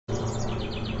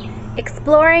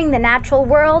exploring the natural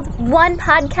world one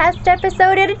podcast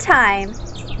episode at a time.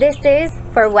 This is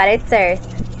For What It's Earth.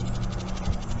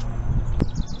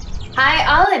 Hi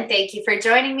all, and thank you for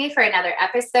joining me for another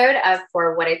episode of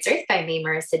For What It's Earth by me,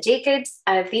 Marissa Jacobs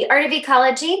of the Art of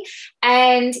Ecology.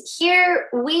 And here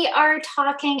we are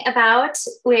talking about,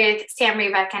 with Sam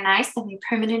Rebuck and I,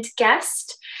 semi-permanent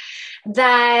guest,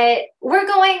 that we're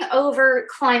going over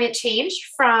climate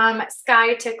change from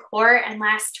sky to core. And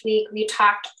last week we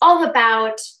talked all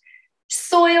about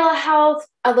soil health,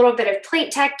 a little bit of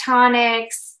plate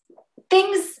tectonics,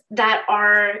 things that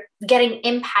are getting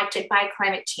impacted by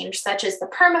climate change, such as the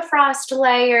permafrost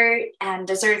layer and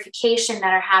desertification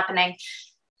that are happening.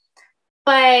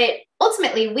 But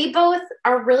ultimately, we both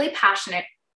are really passionate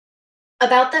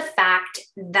about the fact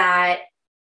that,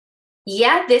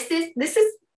 yeah, this is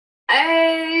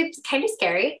kind of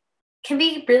scary, can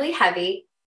be really heavy,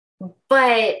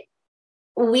 but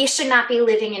we should not be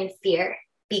living in fear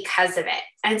because of it.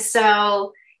 And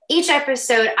so each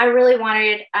episode, I really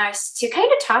wanted us to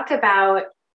kind of talk about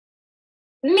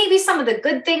maybe some of the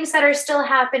good things that are still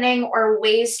happening or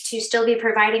ways to still be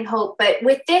providing hope. But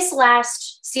with this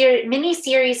last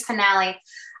mini-series finale,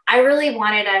 I really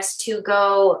wanted us to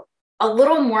go a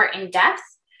little more in depth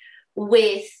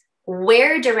with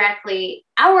where directly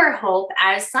our hope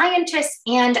as scientists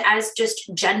and as just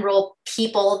general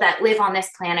people that live on this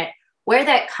planet, where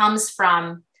that comes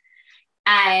from,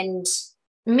 and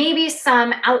maybe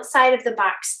some outside of the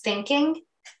box thinking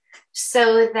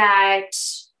so that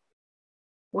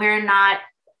we're not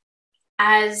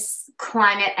as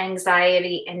climate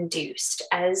anxiety induced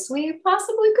as we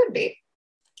possibly could be.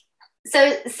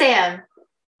 So Sam,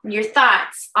 your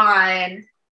thoughts on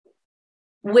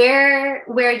where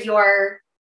your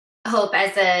hope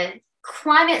as a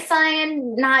climate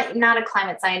not a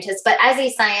climate scientist, but as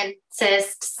a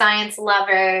scientist, science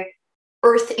lover,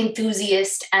 earth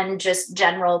enthusiast, and just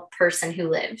general person who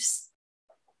lives.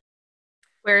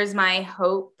 Where's my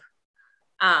hope?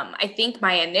 I think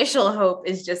my initial hope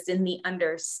is just in the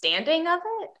understanding of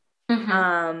it.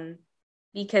 Mm-hmm.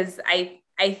 Because I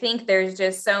think there's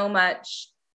just so much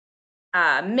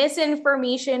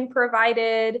misinformation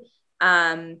provided.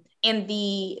 And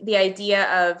the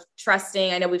idea of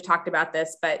trusting, I know we've talked about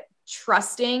this, but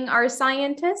trusting our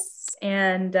scientists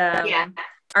and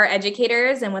our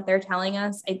educators and what they're telling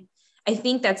us, I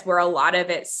think that's where a lot of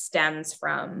it stems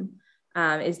from,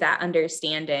 is that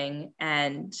understanding.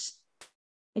 And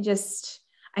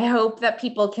I hope that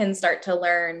people can start to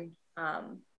learn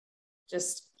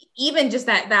just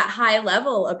that high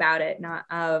level about it, not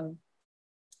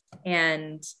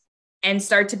and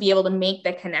start to be able to make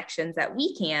the connections that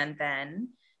we can then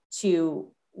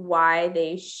to why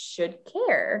they should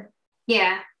care.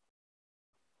 Yeah.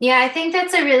 Yeah, I think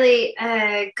that's a really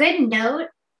good note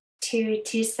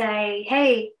to say,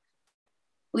 hey,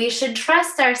 we should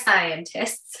trust our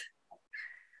scientists.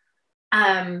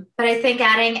 But I think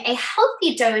adding a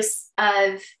healthy dose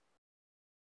of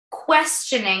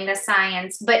questioning the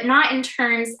science, but not in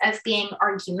terms of being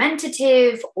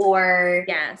argumentative or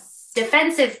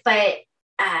defensive, but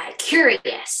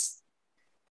curious,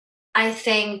 I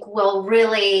think will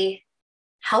really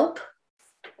help.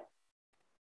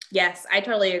 Yes, I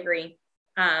totally agree.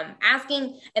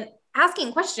 Asking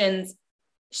questions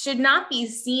should not be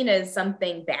seen as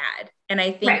something bad. And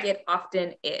I think it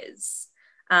often is.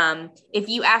 If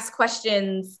you ask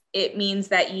questions, it means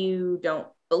that you don't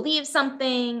believe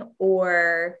something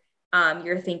or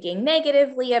you're thinking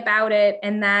negatively about it.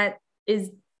 And that's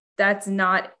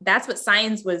what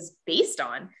science was based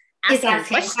on. Asking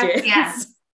questions. Yeah,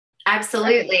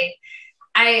 absolutely.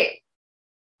 I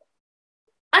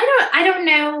don't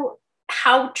know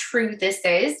how true this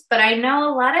is, but I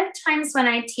know a lot of times when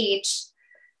I teach,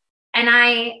 and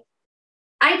I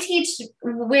teach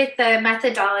with a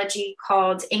methodology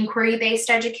called inquiry-based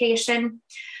education,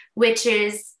 which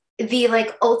is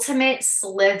the ultimate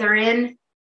Slytherin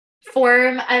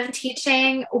form of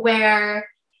teaching, where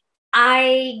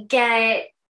I get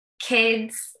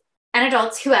kids and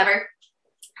adults, whoever,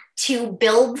 to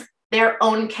build their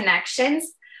own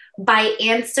connections by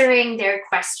answering their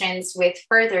questions with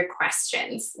further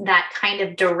questions that kind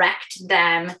of direct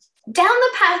them down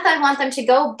the path I want them to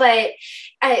go. But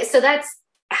so that's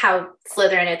how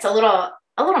Slytherin, it's a little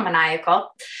maniacal.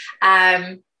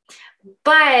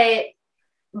 But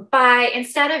by,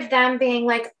 instead of them being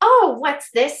like, oh, what's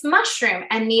this mushroom?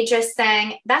 And me just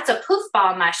saying, that's a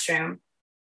poofball mushroom,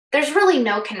 there's really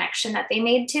no connection that they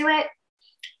made to it.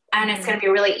 And it's going to be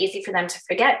really easy for them to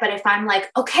forget. But if I'm like,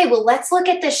 okay, well, let's look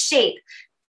at the shape.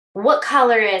 What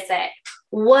color is it?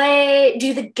 What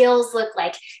do the gills look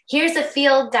like? Here's a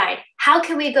field guide. how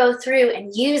can we go through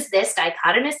and use this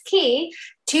dichotomous key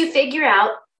to figure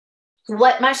out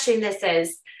what mushroom this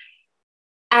is?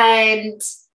 And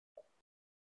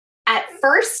at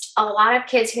first, a lot of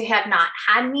kids who have not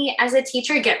had me as a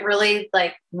teacher get really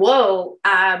like, whoa,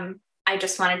 I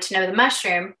just wanted to know the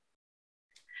mushroom.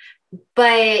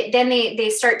 But then they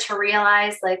start to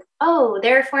realize like, oh,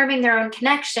 they're forming their own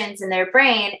connections in their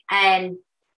brain. And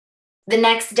the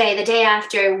next day, the day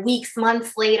after, weeks,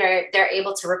 months later, they're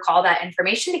able to recall that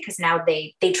information because now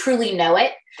they truly know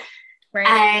it. Right.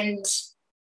 And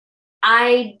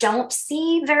I don't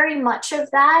see very much of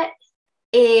that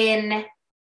in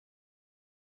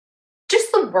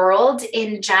just the world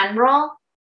in general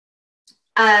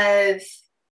of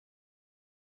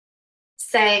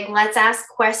saying, let's ask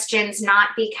questions, not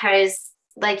because,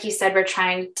 like you said, we're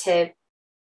trying to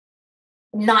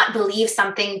not believe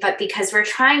something, but because we're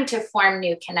trying to form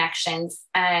new connections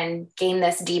and gain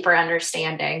this deeper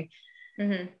understanding.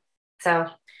 Mm-hmm. So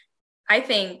I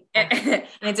think, and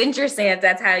it's interesting that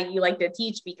that's how you like to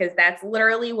teach, because that's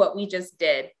literally what we just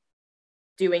did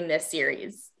doing this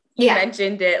series. You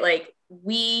mentioned it, like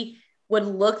we would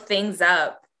look things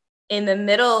up in the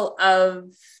middle of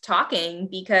talking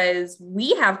because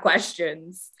we have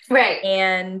questions. Right.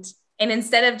 And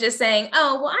instead of just saying,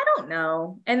 oh, well, I don't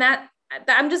know. And that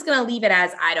I'm just going to leave it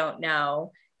as, I don't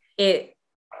know.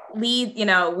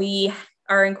 We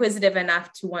are inquisitive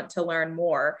enough to want to learn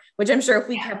more, which I'm sure if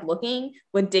we kept looking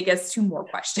would dig us to more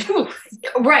questions.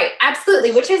 Right.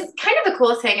 Absolutely. Which is kind of a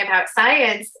cool thing about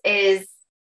science is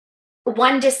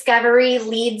one discovery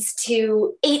leads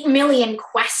to 8 million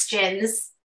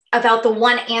questions about the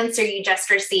one answer you just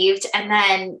received. And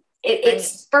then it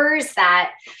spurs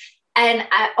that. And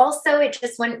it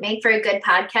just wouldn't make for a good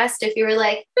podcast if you were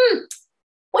like,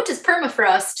 what is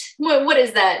permafrost? What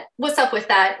is that? What's up with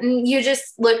that? And you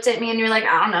just looked at me and you're like,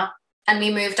 I don't know. And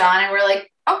we moved on and we're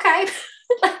like, okay,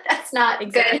 that's not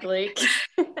exactly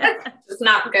good. It's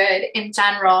not good in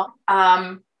general.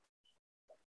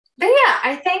 But yeah,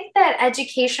 I think that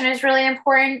education is really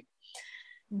important.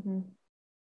 Mm-hmm.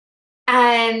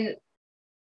 And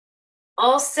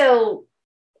also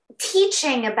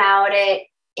teaching about it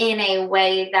in a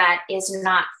way that is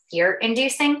not fear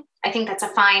inducing. I think that's a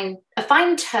fine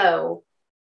toe,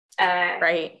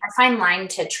 right. a fine line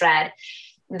to tread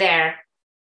there,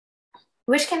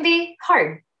 which can be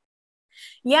hard.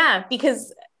 Yeah,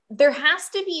 because there has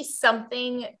to be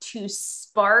something to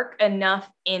spark enough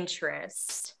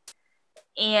interest.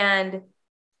 And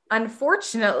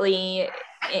unfortunately,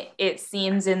 it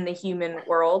seems in the human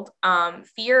world,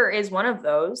 fear is one of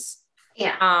those.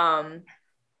 Yeah.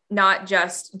 Not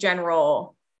just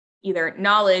general either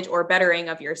knowledge or bettering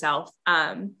of yourself.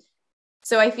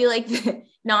 So I feel like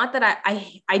not that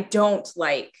I don't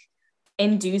like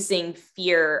inducing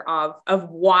fear of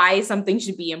why something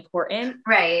should be important.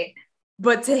 Right.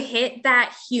 But to hit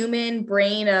that human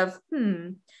brain of,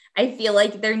 I feel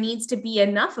like there needs to be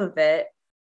enough of it.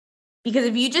 Because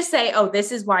if you just say, oh,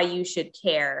 this is why you should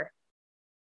care,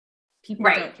 people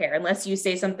don't care unless you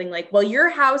say something like, well, your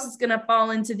house is going to fall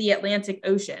into the Atlantic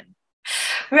Ocean.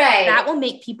 Right. That will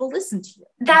make people listen to you.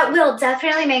 That will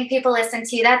definitely make people listen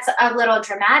to you. That's a little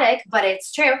dramatic, but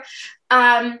it's true.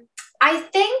 I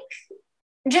think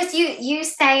just you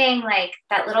saying like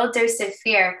that little dose of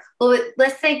fear. Well,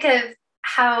 let's think of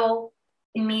how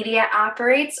media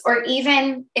operates, or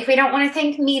even if we don't want to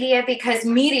think media because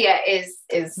media is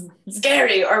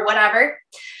scary or whatever.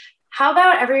 How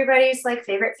about everybody's like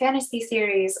favorite fantasy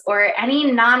series or any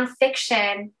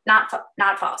nonfiction, not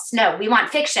false. No, we want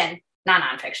fiction, not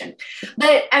nonfiction.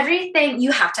 But everything,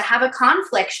 you have to have a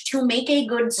conflict to make a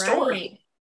good story.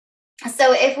 Right.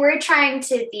 So if we're trying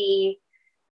to be,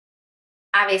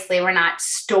 obviously we're not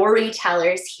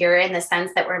storytellers here in the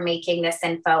sense that we're making this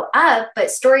info up, but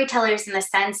storytellers in the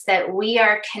sense that we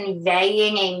are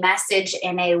conveying a message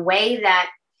in a way that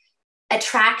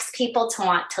attracts people to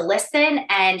want to listen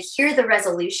and hear the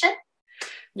resolution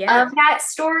of that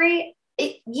story.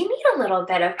 You need a little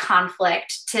bit of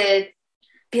conflict to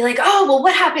be like, oh, well,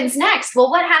 what happens next? Well,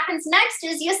 what happens next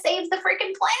is you save the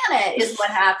freaking planet is what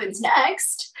happens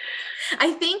next.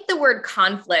 I think the word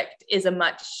conflict is a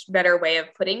much better way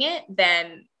of putting it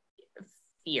than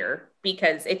fear,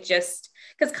 because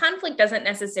conflict doesn't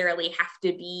necessarily have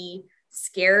to be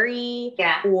scary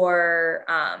or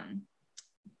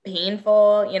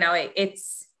painful.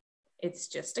 It's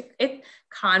just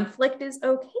conflict is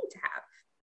okay to have.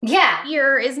 Yeah.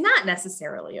 Fear is not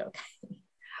necessarily okay.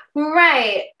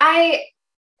 Right. I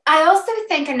also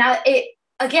think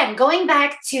again, going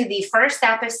back to the first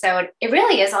episode, it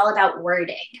really is all about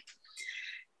wording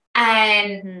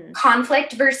and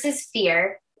conflict versus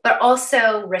fear. but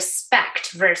also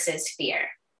respect versus fear.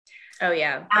 Oh,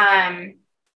 yeah.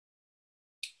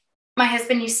 My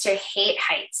husband used to hate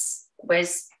heights,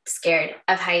 was scared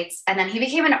of heights. And then he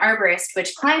became an arborist,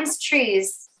 which climbs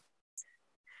trees,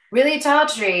 really tall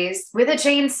trees with a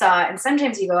chainsaw. And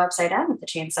sometimes you go upside down with the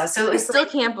chainsaw. So it was still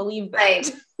can't believe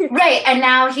that. Right. And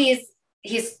now he's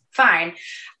fine.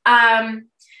 But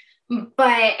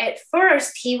at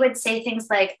first he would say things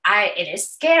like, it is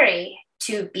scary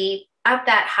to be up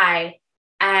that high.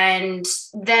 And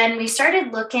then we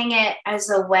started looking at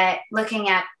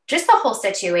just the whole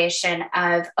situation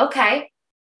of, okay,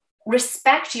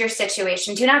 respect your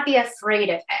situation. Do not be afraid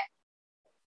of it.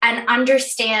 And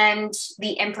understand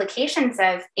the implications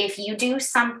of if you do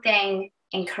something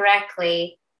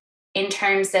incorrectly in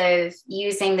terms of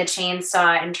using the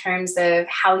chainsaw, in terms of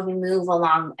how you move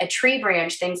along a tree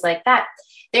branch, things like that,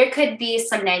 there could be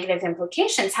some negative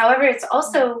implications. However, it's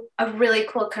also a really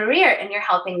cool career and you're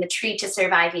helping the tree to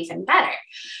survive even better.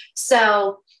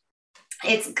 So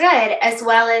it's good, as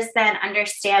well as then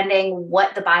understanding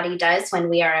what the body does when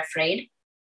we are afraid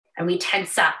and we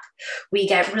tense up, we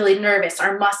get really nervous,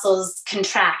 our muscles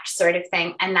contract, sort of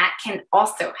thing. And that can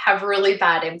also have really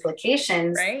bad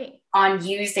implications on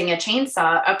using a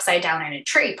chainsaw upside down in a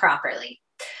tree properly.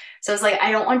 So it's like,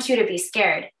 I don't want you to be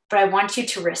scared, but I want you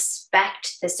to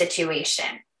respect the situation.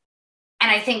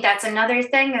 And I think that's another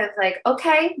thing of like,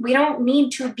 okay, we don't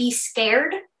need to be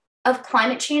scared of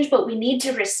climate change, but we need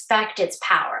to respect its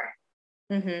power.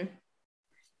 Mm-hmm.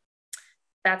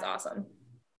 That's awesome.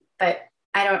 But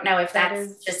I don't know if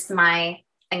that's just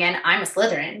again, I'm a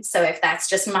Slytherin. So if that's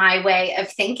just my way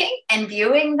of thinking and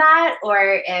viewing that,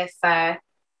 or if that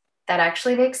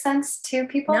actually makes sense to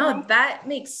people. No, that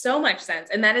makes so much sense.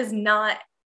 And that is not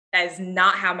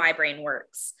how my brain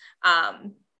works.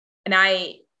 And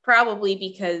I probably,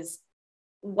 because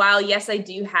while yes, I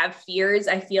do have fears,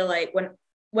 I feel like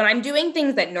when I'm doing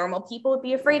things that normal people would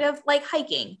be afraid of, like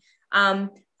hiking,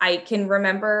 I can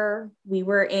remember we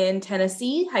were in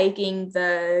Tennessee hiking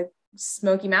the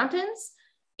Smoky Mountains,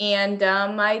 and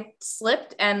I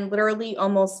slipped and literally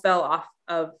almost fell off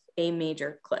of a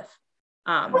major cliff.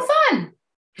 Fun.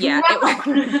 Yeah. Wow.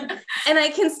 And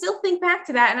I can still think back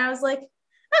to that. And I was like,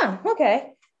 oh,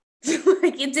 okay.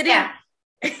 Like it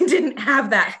didn't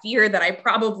have that fear that I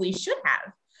probably should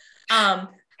have.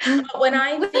 But when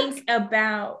I think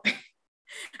about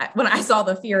when I saw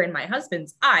the fear in my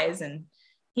husband's eyes, and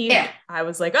I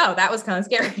was like, oh, that was kind of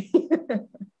scary.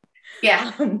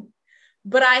 Yeah.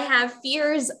 But I have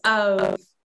fears of,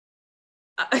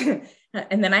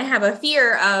 and then I have a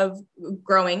fear of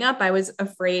growing up. I was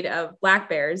afraid of black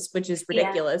bears, which is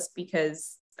ridiculous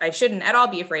because I shouldn't at all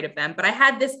be afraid of them. But I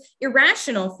had this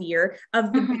irrational fear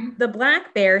of the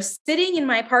black bear sitting in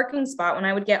my parking spot when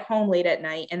I would get home late at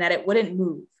night, and that it wouldn't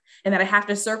move, and that I have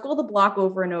to circle the block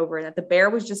over and over, and that the bear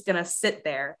was just going to sit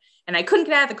there. And I couldn't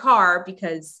get out of the car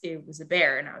because it was a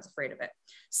bear and I was afraid of it.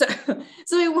 So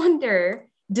I wonder,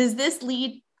 this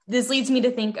leads me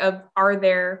to think of, are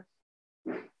there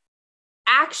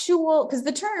actual, because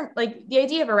the term, like the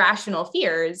idea of irrational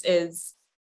fears is,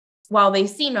 while they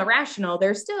seem irrational,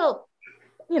 they're still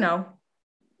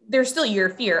your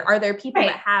fear. Are there people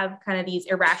that have kind of these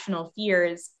irrational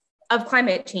fears of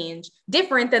climate change,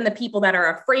 different than the people that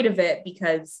are afraid of it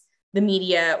because the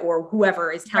media or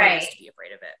whoever is telling us to be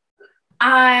afraid of it?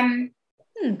 I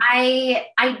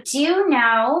do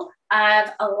know of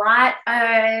a lot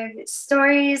of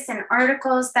stories and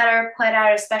articles that are put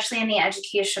out, especially in the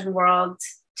education world,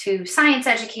 to science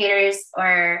educators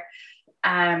or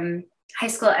high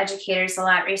school educators a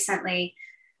lot recently.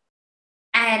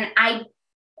 And I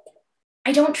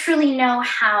don't truly know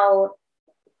how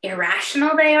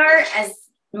irrational they are as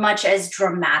much as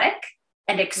dramatic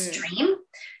and extreme.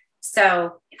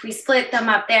 So if we split them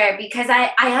up there, because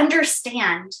I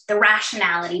understand the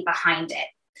rationality behind it,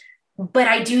 but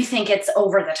I do think it's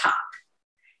over the top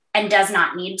and does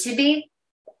not need to be.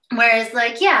 Whereas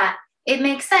it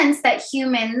makes sense that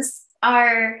humans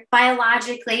are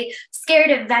biologically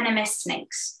scared of venomous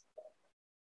snakes.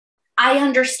 I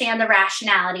understand the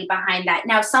rationality behind that.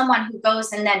 Now, someone who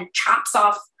goes and then chops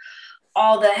off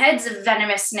all the heads of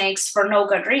venomous snakes for no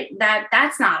good reason,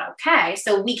 that's not okay.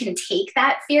 So we can take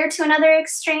that fear to another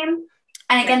extreme.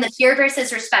 And again, the fear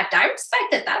versus respect. I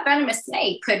respect that venomous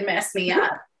snake could mess me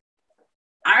up.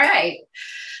 All right.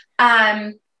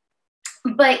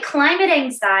 But climate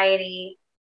anxiety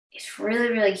is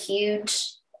really, really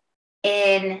huge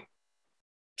in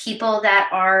people that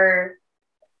are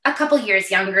a couple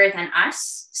years younger than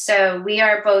us. So we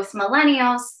are both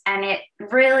millennials, and it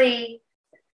really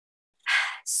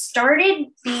started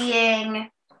being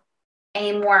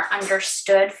a more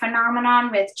understood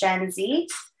phenomenon with Gen Z.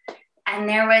 And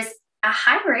there was a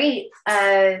high rate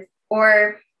of,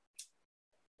 or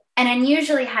an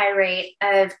unusually high rate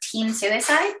of teen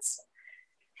suicides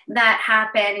that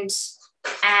happened.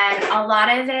 And a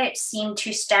lot of it seemed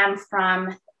to stem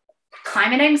from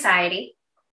climate anxiety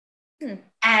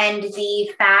and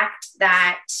the fact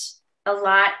that a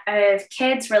lot of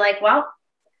kids were like, well,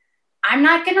 I'm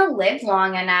not going to live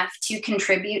long enough to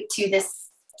contribute to this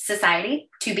society,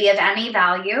 to be of any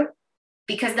value,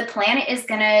 because the planet is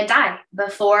going to die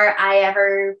before I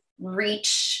ever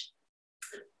reach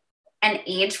an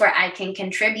age where I can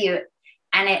contribute.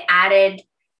 And it added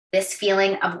this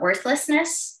feeling of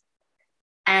worthlessness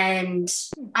and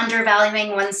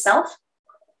undervaluing oneself,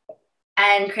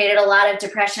 and created a lot of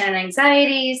depression and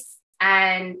anxieties.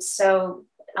 And so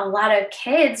a lot of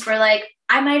kids were like,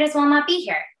 I might as well not be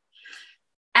here.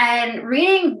 And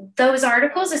reading those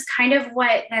articles is kind of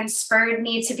what then spurred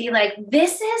me to be like,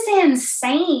 this is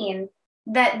insane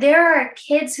that there are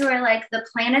kids who are like, the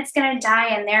planet's going to die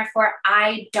and therefore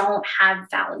I don't have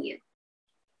value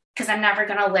because I'm never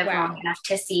going to live long enough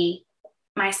to see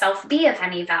myself be of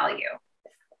any value.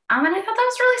 And I thought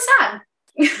that was really sad.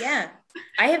 Yeah.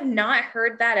 I have not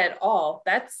heard that at all.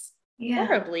 That's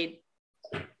horribly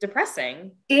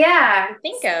depressing. Yeah. To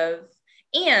think of.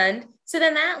 And so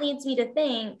then that leads me to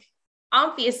think,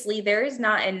 obviously there is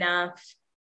not enough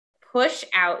push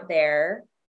out there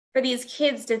for these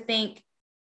kids to think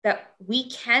that we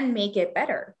can make it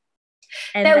better.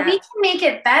 And that we can make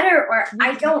it better, or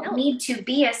I don't need to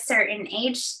be a certain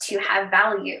age to have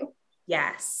value.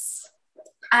 Yes.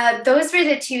 Those were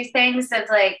the two things of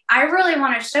like, I really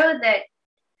want to show that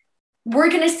we're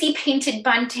going to see painted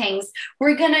buntings.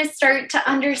 We're going to start to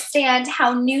understand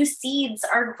how new seeds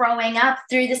are growing up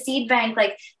through the seed bank.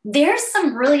 Like, there's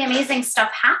some really amazing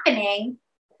stuff happening.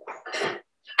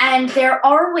 And there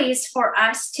are ways for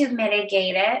us to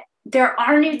mitigate it. There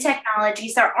are new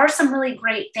technologies. There are some really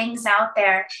great things out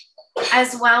there,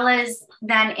 as well as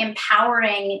then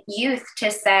empowering youth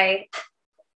to say,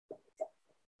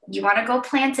 you want to go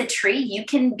plant a tree? You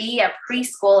can be a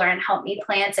preschooler and help me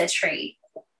plant a tree.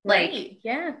 Like, right.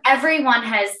 Yeah, everyone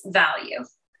has value.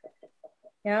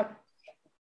 Yep.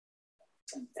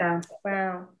 So,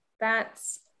 wow.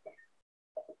 That's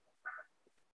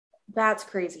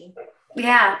crazy.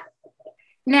 Yeah.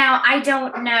 Now, I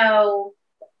don't know.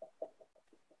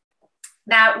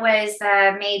 That was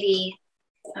maybe,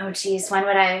 oh geez, when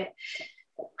would I?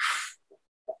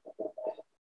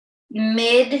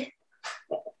 Mid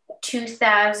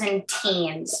 2000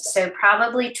 teens. So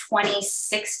probably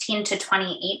 2016 to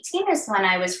 2018 is when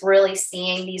I was really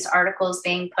seeing these articles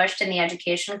being pushed in the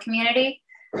education community.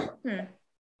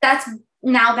 That's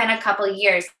now been a couple of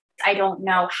years. I don't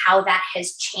know how that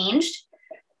has changed,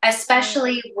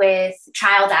 especially with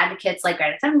child advocates like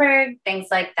Greta Thunberg, things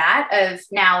like that. Of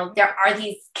now there are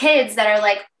these kids that are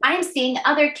like, I'm seeing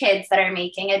other kids that are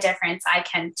making a difference. I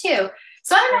can too.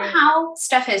 So I don't know how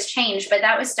stuff has changed, but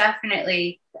that was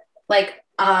definitely like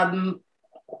a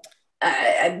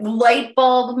light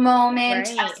bulb moment,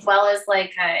 as well as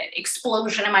like an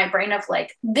explosion in my brain of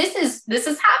like, this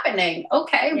is happening.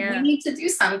 Okay, we need to do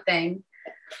something.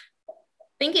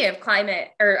 Thinking of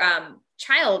climate or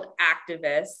child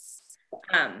activists,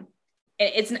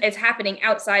 it's happening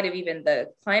outside of even the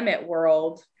climate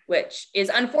world, which is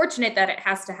unfortunate that it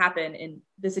has to happen in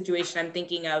the situation I'm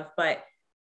thinking of, but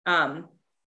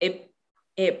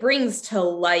it brings to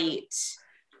light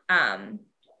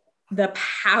the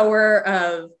power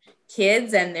of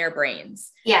kids and their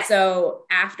brains. Yes. So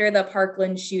after the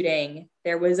Parkland shooting,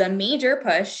 there was a major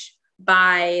push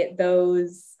by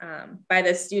those by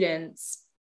the students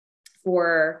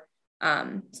for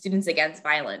students against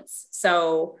violence.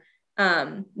 So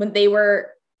when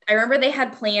I remember they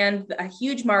had planned a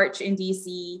huge march in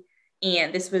DC,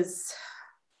 and this was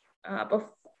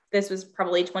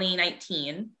probably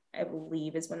 2019, I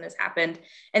believe, is when this happened.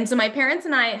 And so my parents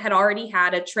and I had already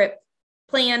had a trip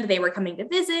planned. They were coming to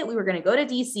visit. We were going to go to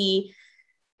DC.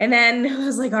 And then I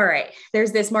was like, all right,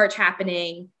 there's this march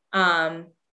happening.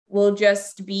 We'll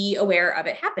just be aware of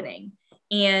it happening.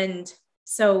 And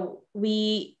so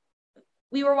we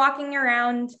were walking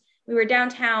around, we were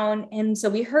downtown. And so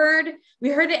we heard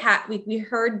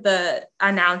the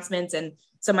announcements. And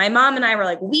so my mom and I were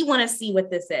like, we want to see what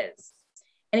this is.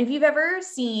 And if you've ever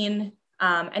seen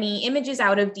any images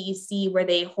out of DC where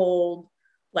they hold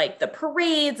like the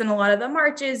parades and a lot of the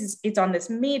marches, it's on this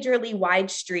majorly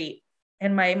wide street.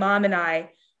 And my mom and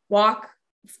I walk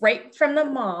right from the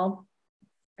mall,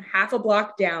 half a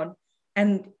block down,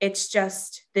 and it's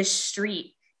just, this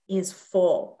street is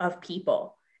full of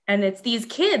people. And it's these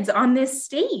kids on this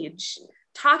stage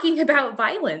talking about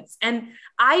violence. And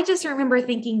I just remember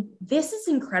thinking, this is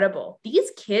incredible.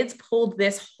 These kids pulled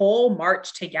this whole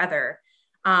march together.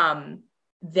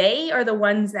 They are the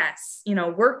ones that,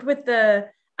 worked with the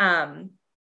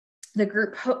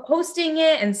group hosting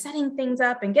it and setting things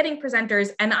up and getting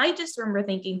presenters. And I just remember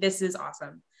thinking, this is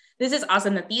awesome. This is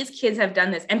awesome that these kids have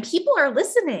done this and people are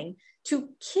listening to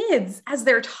kids as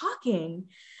they're talking.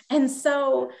 And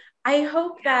so I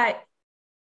hope that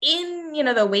in,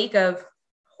 the wake of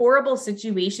horrible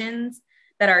situations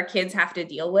that our kids have to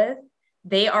deal with,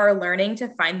 they are learning to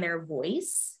find their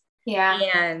voice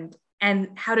and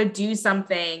how to do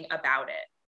something about it.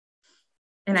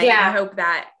 And I hope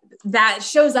that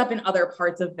shows up in other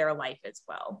parts of their life as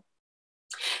well.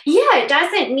 Yeah, it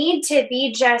doesn't need to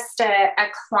be just a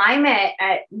climate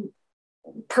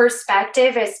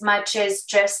perspective as much as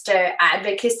just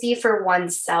advocacy for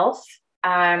oneself.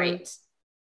 Right.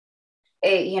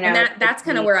 And that's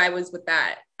kind of where I was with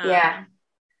that.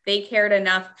 They cared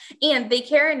enough, and they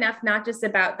care enough, not just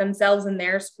about themselves and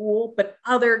their school, but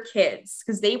other kids,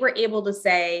 because they were able to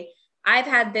say, I've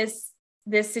had this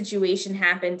situation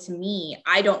happen to me.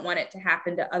 I don't want it to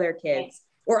happen to other kids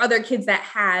or other kids that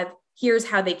have. Here's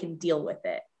how they can deal with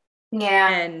it. Yeah.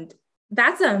 And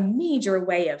that's a major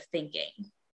way of thinking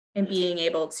and being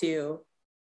able to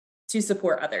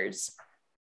support others.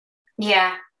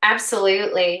 Yeah,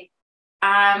 absolutely.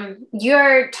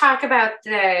 Your talk about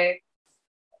the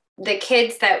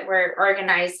kids that were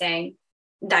organizing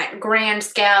that grand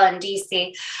scale in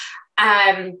DC,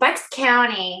 Bucks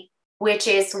County, which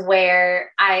is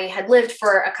where I had lived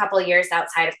for a couple of years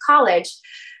outside of college,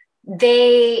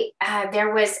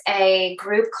 there was a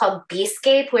group called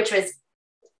Bscape, which was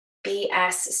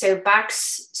BS, so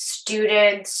Bucks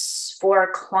Students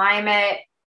for Climate,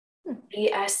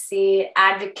 BSC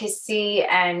Advocacy,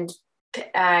 and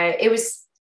it was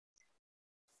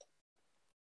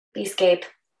Bscape.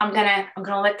 I'm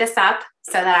gonna look this up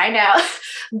so that I know.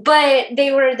 But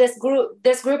they were this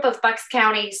group of Bucks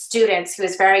County students who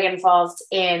was very involved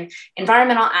in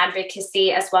environmental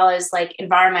advocacy as well as like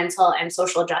environmental and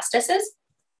social justices.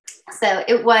 So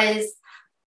it was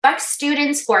Bucks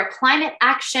Students for Climate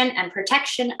Action and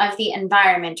Protection of the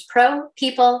Environment, pro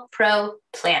people, pro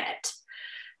planet.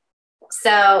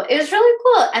 So it was really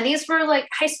cool. And these were like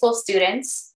high school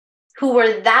students who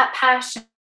were that passionate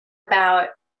about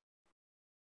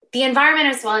the environment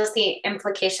as well as the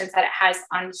implications that it has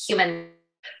on humans.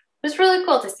 It was really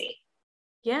cool to see.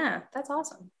 Yeah, that's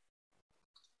awesome.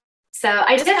 So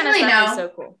I just definitely know. Is so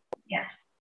cool. Yeah.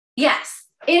 Yes,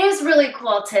 it is really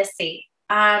cool to see.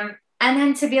 And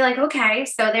then to be like, okay,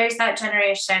 so there's that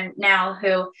generation now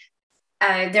who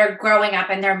they're growing up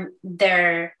and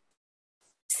they're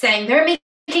saying they're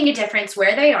making a difference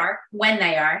where they are, when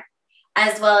they are,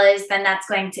 as well as then that's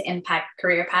going to impact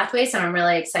career pathways. And I'm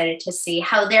really excited to see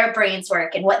how their brains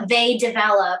work and what they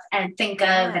develop and think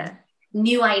of and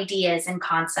new ideas and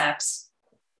concepts.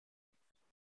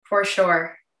 For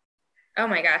sure. Oh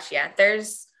my gosh. Yeah.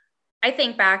 I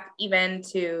think back even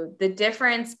to the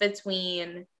difference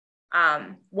between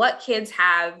what kids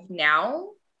have now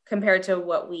compared to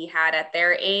what we had at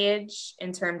their age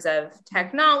in terms of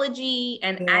technology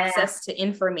and access to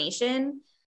information.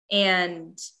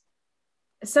 And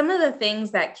some of the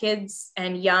things that kids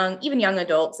and even young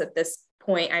adults at this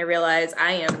point, I realize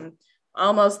I am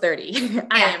almost 30.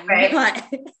 I am not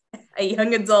a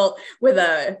young adult with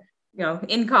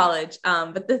in college.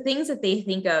 But the things that they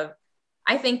think of,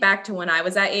 I think back to when I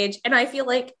was that age, and I feel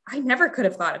like I never could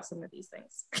have thought of some of these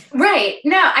things. Right.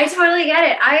 No, I totally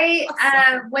get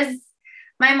it.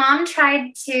 My mom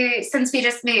tried to, since we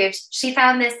just moved, she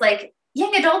found this like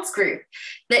young adults group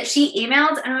that she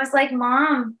emailed, and I was like,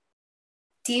 Mom,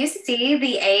 do you see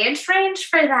the age range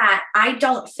for that? I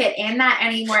don't fit in that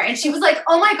anymore. And she was like,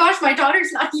 oh my gosh, my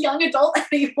daughter's not a young adult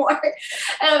anymore.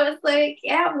 And I was like,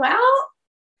 yeah, well,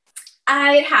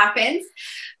 it happens.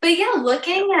 But yeah,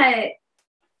 looking at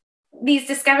these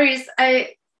discoveries,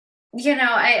 I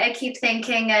keep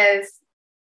thinking of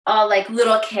all like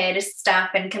little kid stuff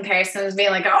and comparisons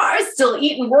being like, oh, I was still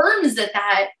eating worms at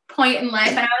that point in life.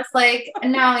 And I was like,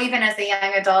 no, even as a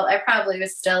young adult, I probably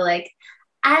was still like,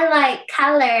 I like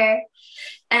color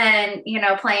and,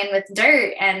 playing with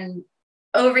dirt. And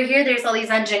over here, there's all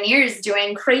these engineers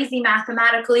doing crazy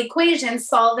mathematical equations,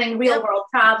 solving real world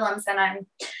problems. And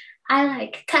I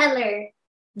like color.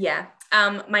 Yeah.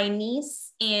 My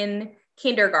niece in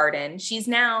kindergarten, she's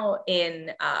now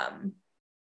in,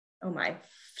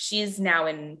 she's now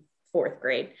in 4th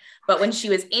grade. But when she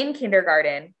was in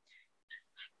kindergarten,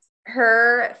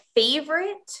 her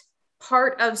favorite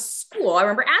part of school, I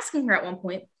remember asking her at one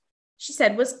point, she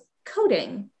said was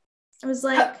coding. I was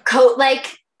like,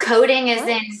 coding is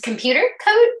in computer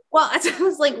code? Well, I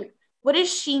was like, what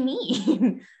does she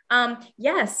mean?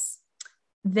 Yes,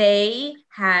 they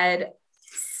had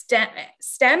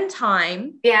STEM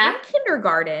time in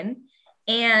kindergarten,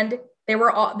 and they were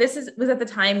all, was at the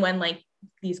time when like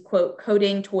these quote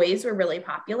coding toys were really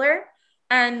popular.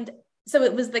 And so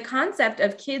it was the concept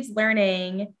of kids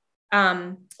learning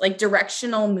like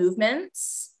directional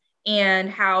movements and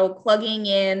how plugging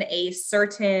in a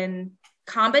certain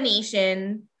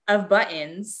combination of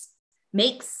buttons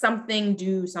makes something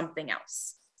do something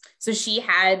else. So she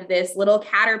had this little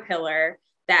caterpillar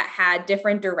that had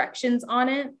different directions on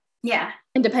it. Yeah.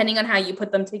 And depending on how you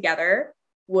put them together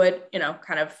would,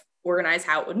 kind of organize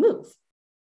how it would move.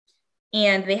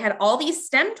 And they had all these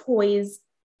STEM toys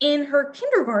in her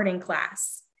kindergarten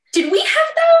class. Did we have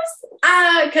those?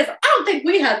 Because I don't think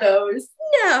we had those.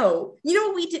 No. You know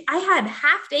what we did? I had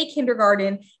half-day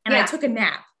kindergarten, and I took a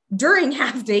nap during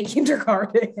half-day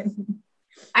kindergarten.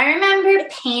 I remember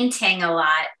painting a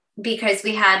lot because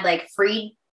we had like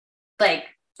free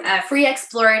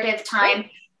explorative time,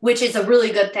 which is a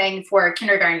really good thing for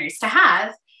kindergartners to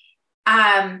have.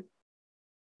 And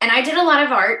I did a lot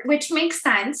of art, which makes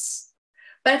sense.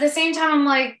 But at the same time, I'm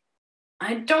like,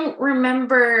 I don't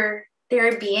remember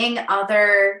there being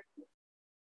other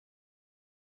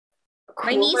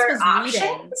My niece was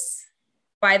reading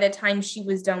by the time she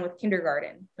was done with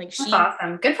kindergarten. Like That's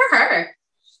awesome. Good for her.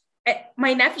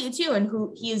 My nephew too, and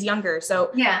he is younger.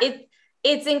 So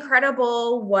it's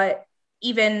incredible what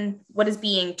is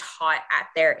being taught at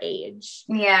their age.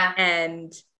 Yeah.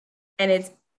 And it's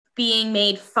being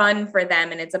made fun for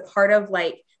them. And it's a part of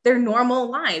like their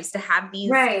normal lives to have these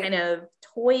kind of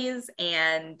toys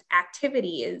and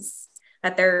activities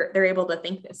that they're able to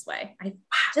think this way. I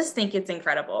just think it's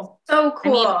incredible. So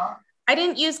cool. I mean, I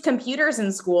didn't use computers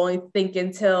in school, I think,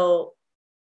 until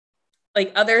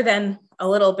like other than a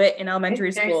little bit in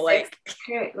elementary school. I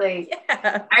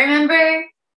remember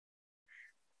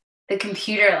the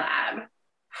computer lab.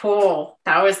 Oh,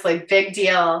 that was like big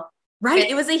deal. Right.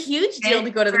 It was a huge deal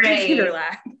to go to the computer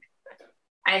lab.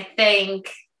 I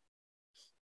think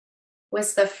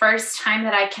was the first time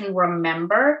that I can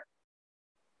remember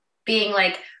being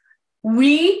like,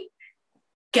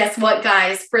 guess what,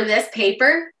 guys, for this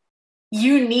paper,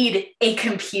 you need a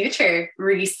computer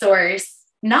resource,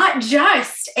 not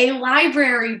just a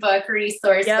library book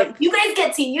resource, but you guys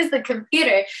get to use the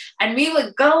computer. And we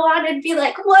would go on and be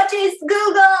like, what is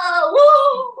Google?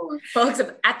 Woo! Folks,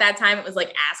 at that time, it was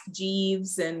like Ask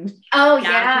Jeeves and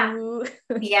Yahoo.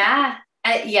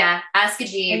 Ask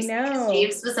Jeeves.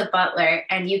 Jeeves was a butler,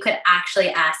 and you could actually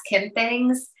ask him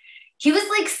things. He was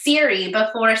like Siri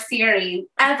before Siri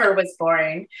ever was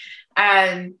born.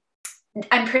 I'm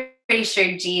pretty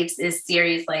sure Jeeves is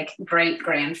Siri's like great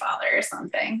grandfather or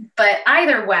something. But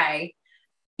either way,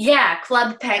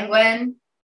 Club Penguin.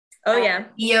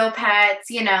 Neopets,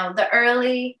 the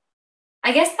early,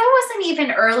 I guess that wasn't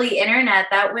even early internet.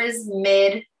 That was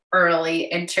mid-early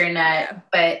internet.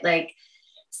 But like,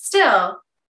 still,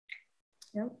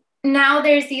 now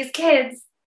there's these kids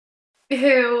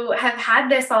who have had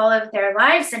this all of their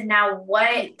lives. And now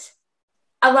what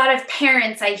a lot of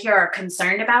parents I hear are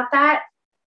concerned about that.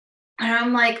 And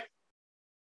I'm like,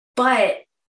 but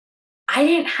I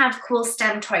didn't have cool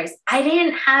STEM toys. I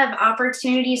didn't have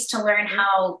opportunities to learn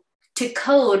how to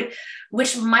code,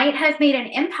 which might have made an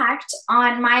impact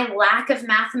on my lack of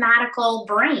mathematical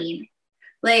brain.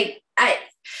 Like I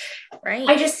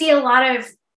just see a lot of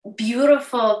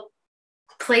beautiful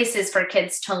places for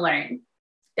kids to learn.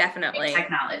 Definitely.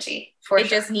 Technology. It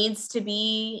just needs to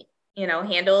be,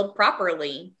 handled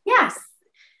properly. Yes.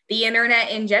 The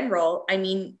internet in general. I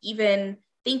mean, even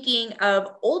thinking of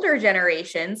older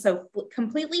generations, so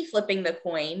completely flipping the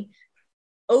coin,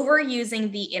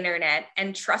 overusing the internet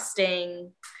and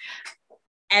trusting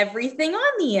everything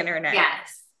on the internet.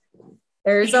 Yes.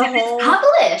 There's because it's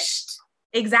published.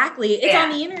 Exactly. It's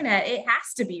on the internet. It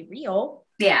has to be real.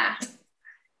 Yeah.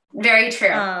 Very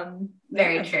true.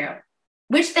 Very true.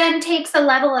 Which then takes a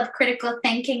level of critical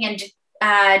thinking and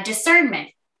discernment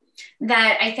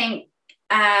that I think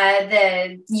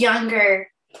the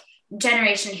younger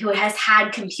generation who has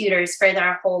had computers for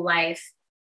their whole life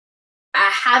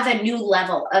have a new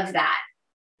level of that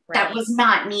was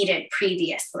not needed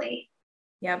previously.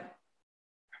 Yep.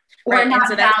 Or not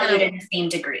valued in the same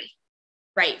degree.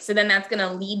 Right. So then that's going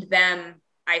to lead them,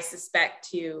 I suspect,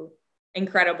 to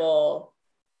incredible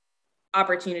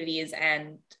opportunities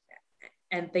and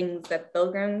things that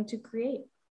they're going to create.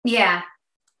 Yeah.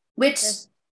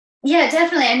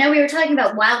 Definitely. I know we were talking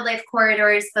about wildlife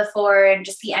corridors before and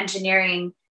just the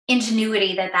engineering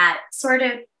ingenuity that sort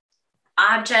of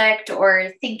object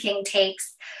or thinking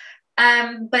takes.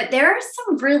 But there are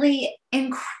some really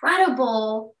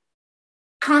incredible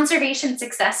conservation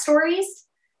success stories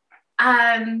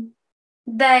that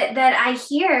I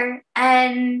hear,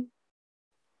 and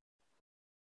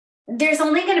there's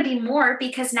only going to be more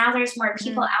because now there's more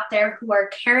people out there who are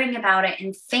caring about it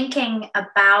and thinking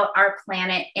about our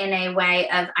planet in a way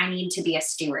of, I need to be a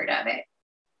steward of it.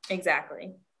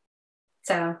 Exactly.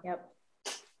 So, yep.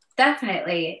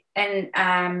 Definitely.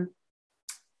 And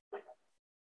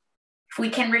if we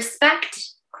can respect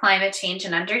climate change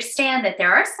and understand that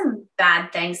there are some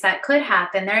bad things that could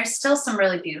happen, there are still some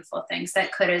really beautiful things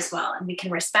that could as well. And we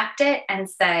can respect it and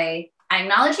say, I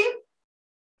acknowledge you.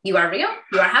 You are real.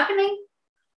 You are happening.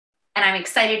 And I'm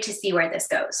excited to see where this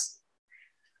goes.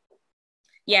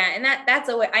 Yeah. And that's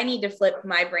a way I need to flip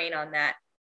my brain on that,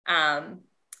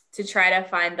 to try to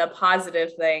find the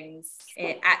positive things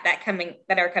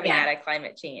that are coming out of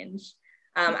climate change.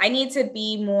 I need to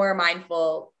be more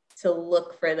mindful to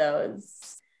look for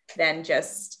those than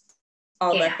just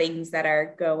all the things that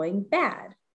are going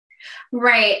bad.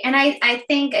 Right. And I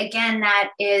think, again,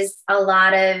 that is a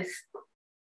lot of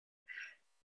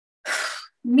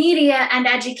media and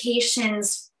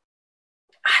education's,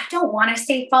 I don't want to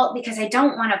say fault because I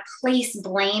don't want to place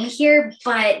blame here,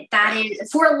 but that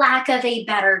is, for lack of a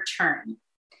better term,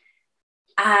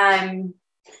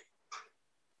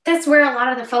 that's where a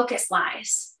lot of the focus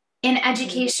lies in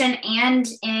education and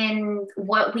in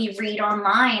what we read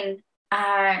online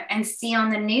and see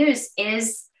on the news.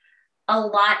 Is a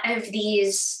lot of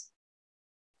these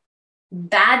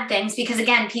bad things, because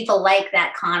again, people like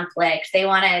that conflict. They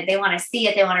want to see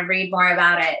it. They want to read more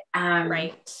about it.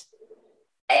 Right.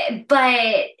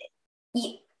 But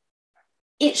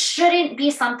it shouldn't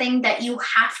be something that you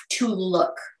have to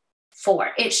look for.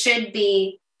 It should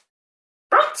be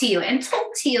brought to you and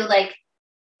told to you. Like,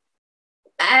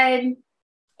 it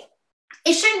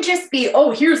shouldn't just be,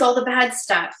 oh, here's all the bad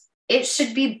stuff. It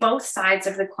should be both sides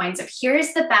of the coins of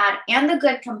here's the bad and the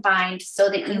good combined, so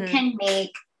that you can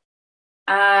make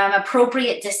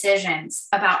appropriate decisions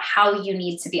about how you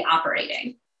need to be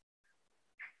operating.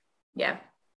 Yeah.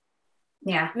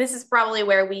 Yeah. This is probably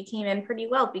where we came in pretty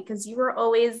well, because you were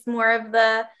always more of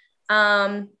the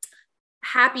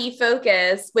happy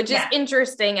focus, which is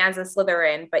interesting as a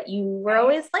Slytherin, but you were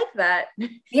always like that.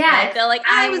 Yeah. And I feel like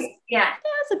I was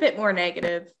a bit more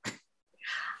negative.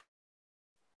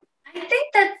 I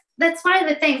think that's one of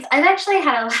the things. I've actually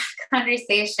had a lot of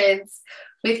conversations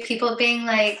with people being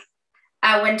like,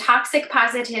 when toxic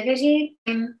positivity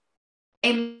became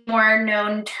a more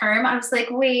known term, I was like,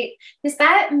 wait, is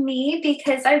that me?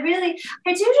 Because I do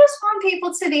just want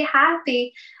people to be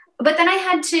happy. But then I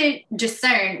had to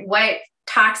discern what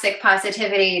toxic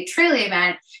positivity truly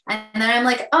meant. And then I'm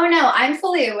like, oh no, I'm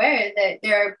fully aware that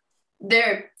there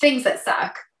are things that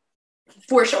suck,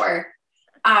 for sure.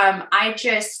 I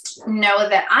just know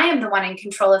that I am the one in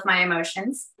control of my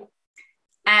emotions.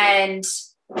 And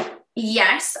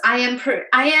yes, I am,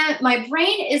 my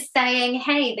brain is saying,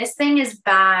 hey, this thing is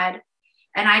bad.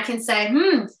 And I can say,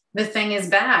 the thing is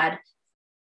bad.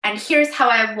 And here's how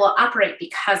I will operate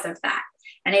because of that.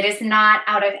 And it is not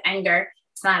out of anger.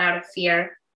 It's not out of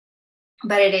fear,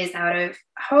 but it is out of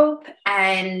hope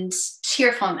and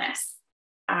cheerfulness.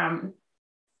 And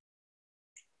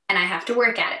I have to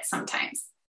work at it sometimes.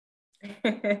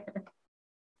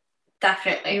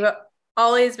 Definitely. You've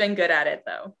always been good at it,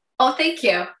 though. Oh, thank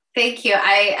you. Thank you.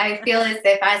 I feel as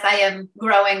if as I am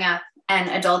growing up and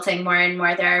adulting more and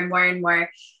more, there are more and more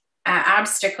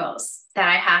obstacles that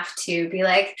I have to be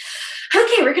like,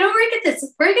 okay, we're going to work at this.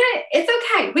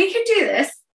 It's okay. We can do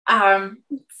this. And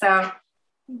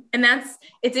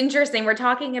it's interesting. We're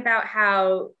talking about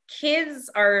how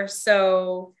kids are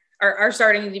starting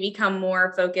to become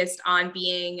more focused on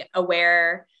being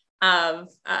aware of,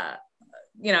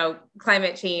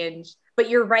 climate change. But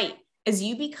you're right. As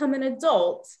you become an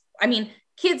adult, I mean,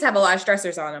 kids have a lot of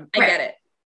stressors on them. I get it.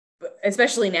 But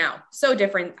especially now. So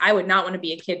different. I would not want to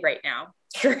be a kid right now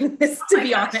during this, to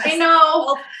be honest. I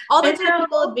know. All the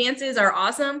technical advances are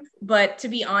awesome, but to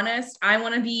be honest, I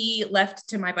want to be left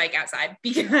to my bike outside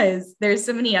because there's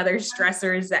so many other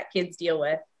stressors that kids deal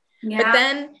with. Yeah. But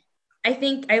then I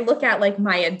think I look at like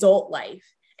my adult life,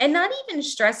 and not even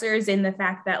stressors in the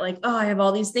fact that like, oh, I have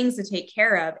all these things to take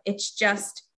care of. It's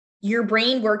just your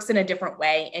brain works in a different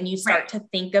way and you start to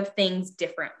think of things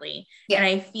differently. Yeah. And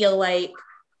I feel like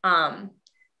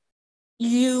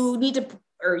you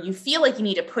feel like you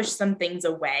need to push some things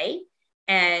away.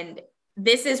 And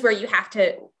this is where you have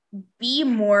to be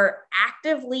more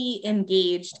actively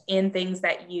engaged in things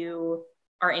that you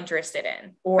are interested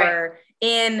in, or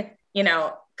in,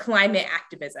 climate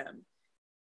activism.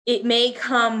 It may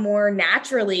come more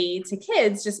naturally to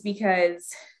kids just because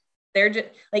they're just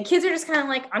like, kids are just kind of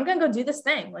like, I'm going to go do this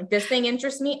thing. Like, this thing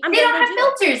interests me. They don't have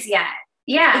filters yet.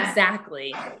 Yeah,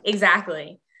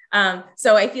 exactly.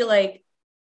 So I feel like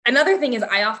another thing is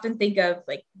I often think of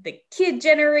like the kid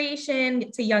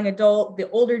generation to young adult, the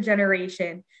older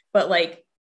generation, but like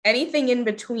anything in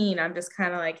between, I'm just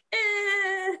kind of like,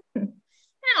 I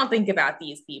don't think about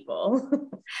these people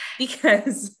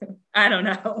because I don't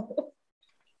know.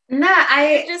 No,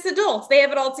 They're just adults. They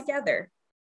have it all together.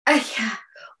 Yeah.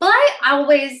 Well, I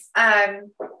always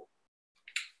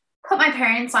put my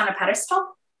parents on a pedestal.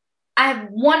 I have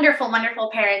wonderful,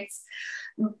 wonderful parents,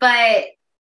 but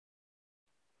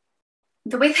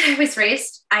the way that I was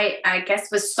raised, I guess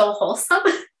was so wholesome.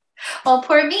 Oh,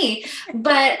 poor me.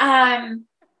 But my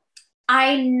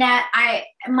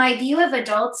view of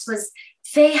adults was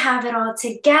they have it all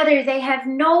together. They have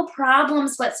no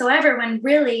problems whatsoever, when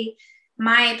really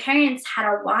my parents had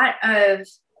a lot of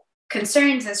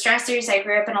concerns and stressors. I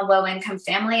grew up in a low income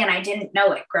family and I didn't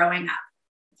know it growing up.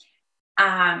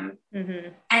 And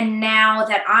now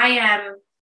that I am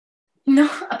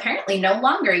apparently no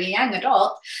longer a young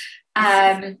adult,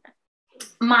 my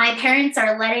parents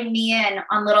are letting me in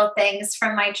on little things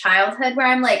from my childhood where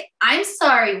I'm like, I'm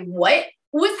sorry, what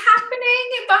was happening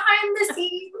behind the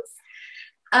scenes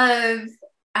of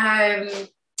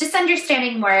just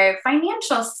understanding more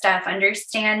financial stuff,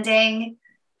 understanding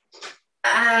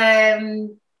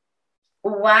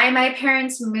why my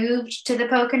parents moved to the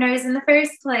Poconos in the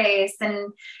first place,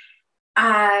 and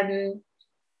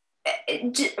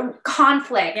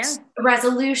conflict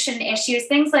resolution issues,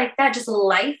 things like that, just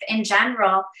life in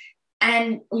general,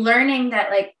 and learning that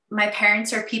like my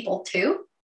parents are people too,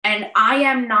 and I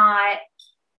am not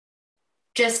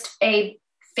just a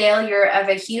failure of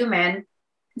a human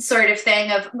sort of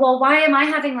thing of, well, why am I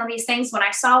having all these things when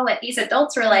I saw what these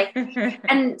adults were like?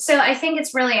 And so I think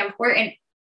it's really important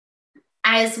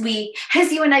as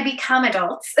you and I become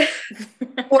adults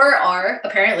or are,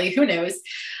 apparently, who knows,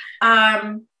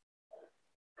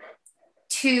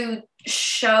 to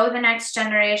show the next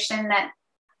generation that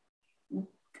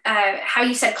how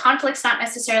you said conflict's not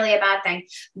necessarily a bad thing,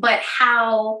 but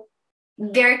how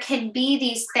there can be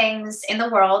these things in the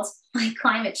world like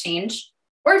climate change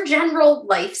or general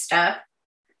life stuff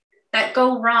that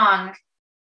go wrong,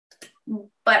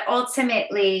 but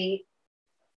ultimately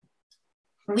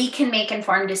we can make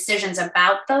informed decisions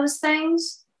about those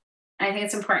things. And I think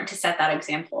it's important to set that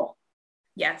example.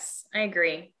 Yes, I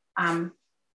agree.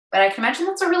 But I can imagine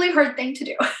that's a really hard thing to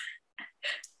do.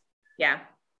 Yeah,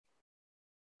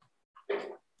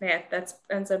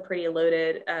 that's a pretty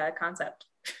loaded concept.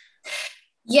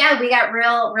 Yeah, we got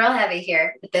real heavy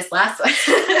here with this last one.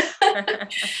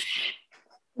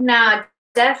 No,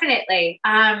 definitely.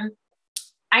 I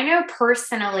know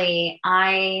personally,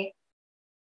 I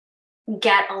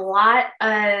get a lot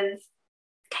of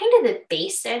kind of the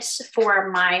basis for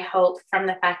my hope from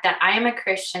the fact that I am a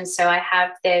Christian. So I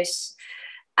have this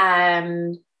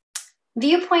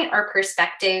viewpoint or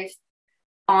perspective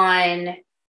on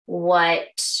what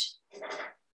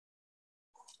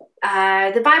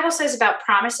the Bible says about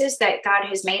promises that God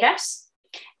has made us.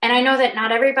 And I know that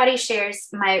not everybody shares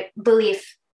my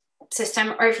belief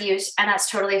system or views, and that's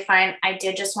totally fine. I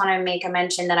did just want to make a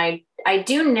mention that I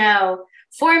do know,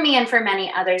 for me and for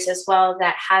many others as well,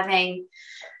 that having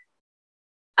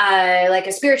like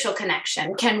a spiritual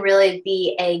connection can really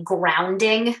be a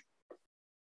grounding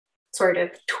sort of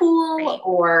tool, right,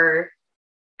 or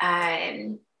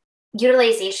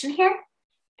utilization here.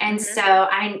 And so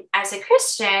I, as a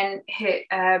Christian,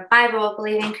 Bible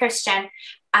believing Christian,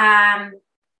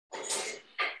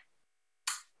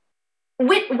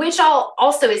 which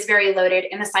also is very loaded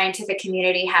in the scientific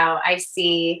community, how I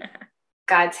see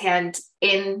God's hand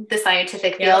in the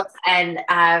scientific field. And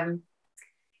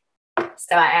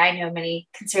so I know many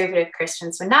conservative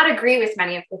Christians would not agree with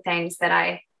many of the things that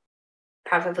I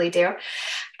probably do.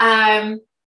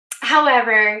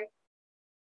 However,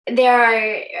 there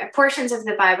are portions of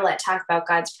the Bible that talk about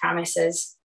God's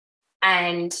promises.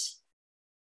 And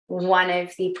one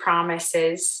of the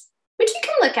promises, which you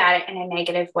can look at it in a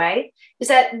negative way, is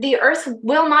that the earth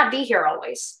will not be here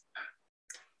always.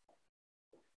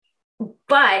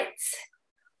 But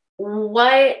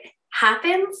what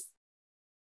happens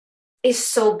is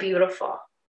so beautiful.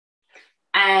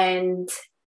 And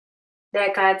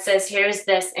that God says, here's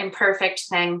this imperfect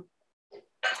thing,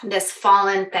 this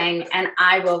fallen thing, and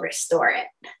I will restore it.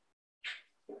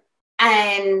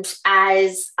 And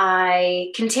as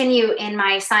I continue in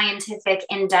my scientific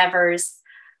endeavors,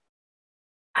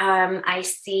 I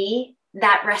see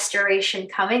that restoration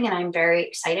coming, and I'm very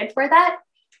excited for that,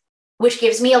 which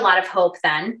gives me a lot of hope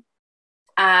then.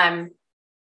 As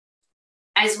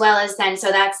well as then,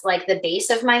 so that's like the base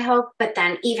of my hope. But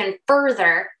then even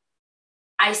further,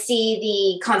 I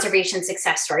see the conservation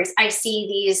success stories. I see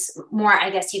these more, I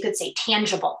guess you could say,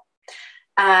 tangible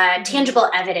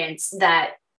evidence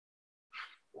that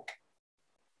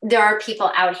there are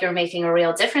people out here making a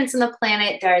real difference in the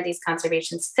planet. There are these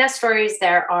conservation success stories.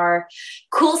 There are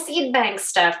cool seed bank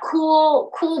stuff,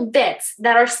 cool bits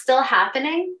that are still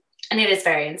happening. And it is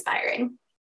very inspiring.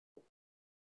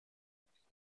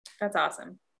 That's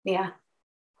awesome. Yeah.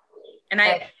 And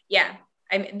I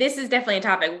mean, this is definitely a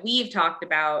topic we've talked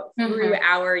about through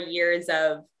our years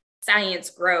of science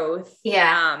growth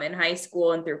in high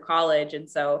school and through college. And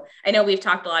so I know we've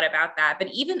talked a lot about that, but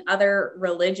even other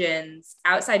religions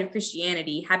outside of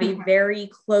Christianity have a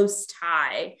very close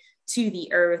tie to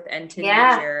the earth and to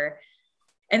nature.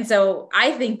 And so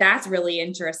I think that's really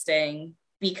interesting,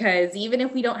 because even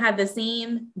if we don't have the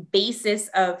same basis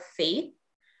of faith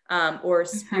or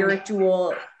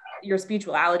your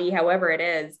spirituality, however it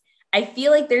is, I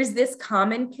feel like there's this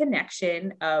common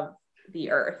connection of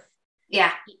the earth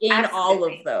in all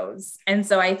of those. And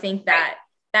so I think that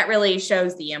really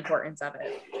shows the importance of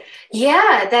it.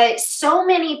 Yeah, that so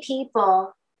many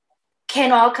people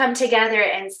can all come together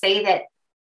and say that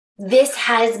this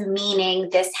has meaning,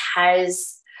 this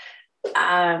has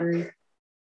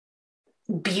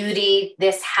beauty,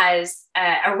 this has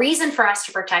a reason for us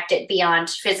to protect it beyond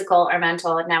physical or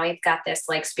mental. And now we've got this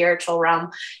like spiritual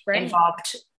realm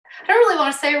involved. I don't really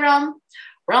want to say realm.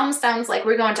 Realm sounds like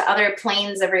we're going to other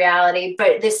planes of reality,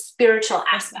 but this spiritual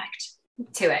aspect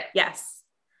to it. Yes.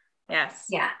 Yeah.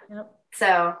 Yep.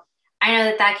 So I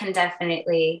know that can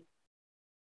definitely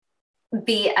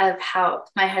be of help.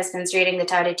 My husband's reading the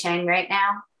Tao Te Ching right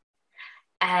now.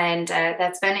 And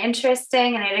that's been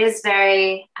interesting. And it is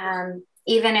very,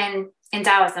 even in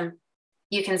Taoism,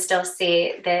 you can still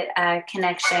see the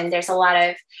connection. There's a lot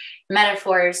of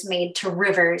metaphors made to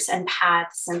rivers and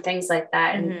paths and things like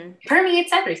that, and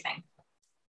permeates everything.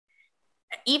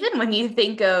 Even when you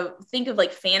think of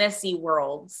like fantasy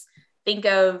worlds, think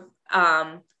of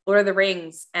Lord of the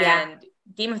Rings and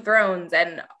Game of Thrones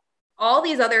and all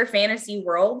these other fantasy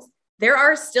worlds, there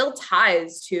are still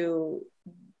ties to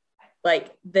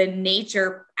like the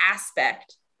nature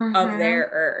aspect of their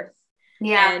earth.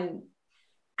 Yeah. And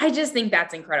I just think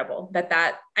that's incredible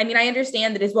I mean, I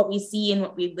understand that is what we see and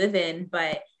what we live in,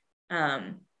 but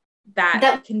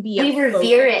that can be we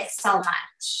revere it so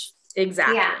much.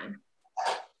 Exactly. Yeah.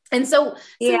 And so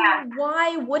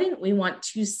why wouldn't we want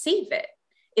to save it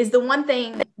is the one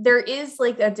thing. There is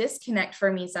like a disconnect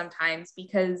for me sometimes,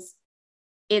 because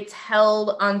it's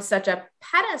held on such a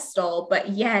pedestal, but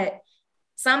yet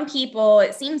some people,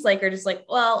 it seems like, are just like,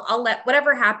 well, I'll let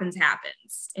whatever happens,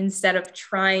 instead of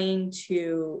trying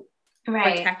to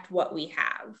protect what we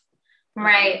have.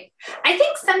 Right. I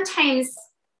think sometimes,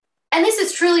 and this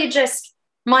is truly just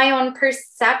my own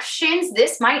perceptions,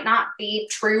 this might not be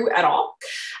true at all.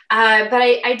 But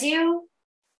I do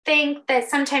think that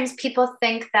sometimes people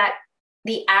think that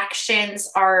the actions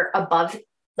are above,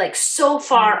 like so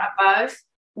far above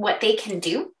what they can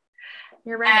do.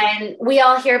 You're right. And we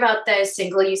all hear about the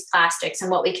single-use plastics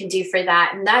and what we can do for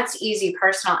that. And that's easy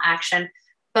personal action.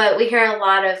 But we hear a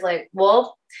lot of like,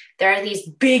 well, there are these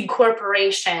big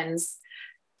corporations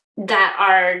that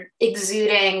are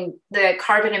exuding the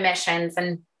carbon emissions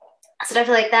and stuff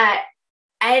like that.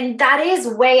 And that is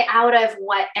way out of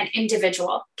what an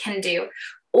individual can do.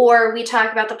 Or we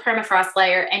talk about the permafrost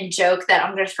layer and joke that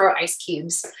I'm going to throw ice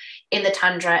cubes in the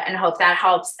tundra and hope that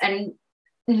helps. And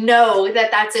know that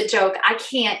that's a joke. I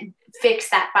can't fix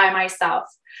that by myself.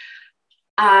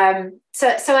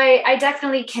 So I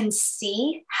definitely can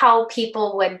see how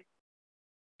people would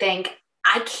think,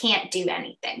 I can't do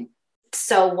anything.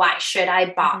 So why should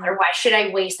I bother? Why should I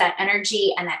waste that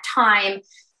energy and that time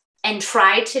and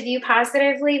try to view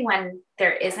positively when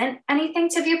there isn't anything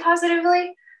to view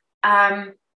positively?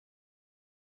 But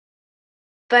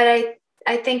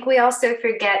I think we also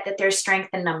forget that there's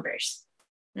strength in numbers.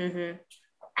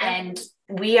 And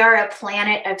we are a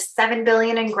planet of 7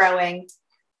 billion and growing.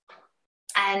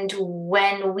 And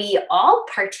when we all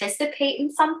participate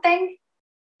in something,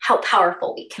 how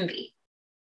powerful we can be.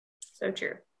 So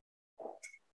true.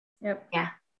 Yep. Yeah.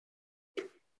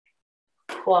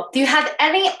 Cool. Do you have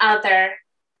any other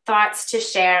thoughts to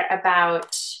share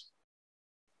about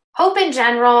hope in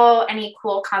general? Any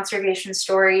cool conservation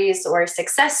stories or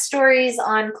success stories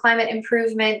on climate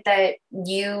improvement that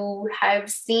you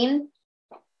have seen?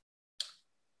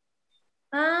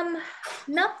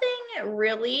 Nothing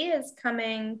really is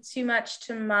coming too much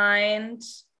to mind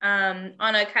on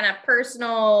a kind of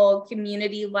personal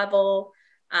community level.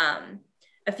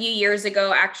 A few years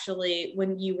ago, actually,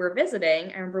 when you were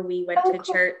visiting, I remember we went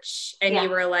to church and you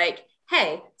were like,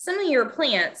 hey, some of your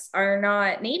plants are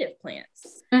not native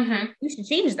plants. Mm-hmm. You should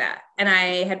change that. And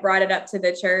I had brought it up to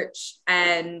the church,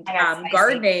 and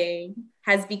gardening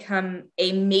has become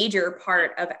a major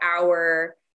part of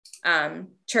our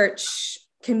church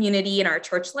community and our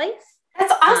church life.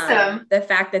 That's awesome. The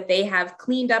fact that they have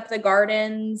cleaned up the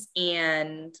gardens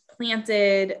and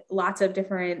planted lots of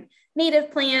different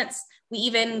native plants. We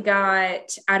even got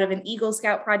out of an Eagle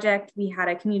Scout project. We had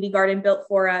a community garden built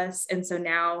for us. And so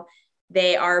now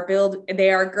they are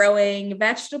growing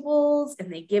vegetables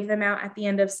and they give them out at the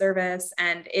end of service.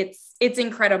 And it's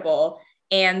incredible.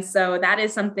 And so that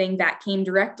is something that came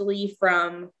directly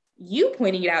from you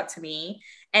pointing it out to me.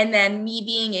 And then me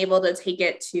being able to take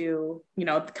it to,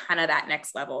 kind of that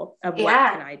next level of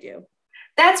what can I do?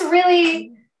 That's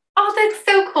really, that's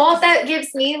so cool. That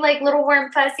gives me like little warm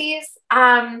fuzzies.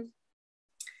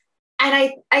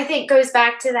 And I think goes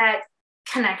back to that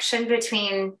connection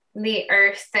between the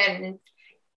earth and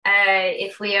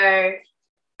if we are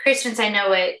Christians, I know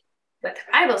what the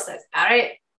Bible says about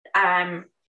it. I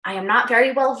am not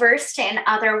very well versed in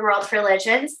other world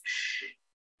religions,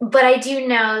 but I do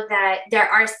know that there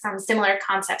are some similar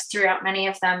concepts throughout many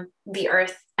of them, the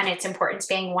earth and its importance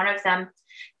being one of them.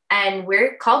 And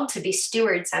we're called to be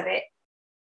stewards of it.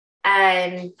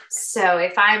 And so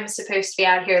if I'm supposed to be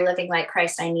out here living like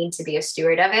Christ, I need to be a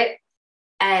steward of it.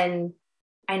 And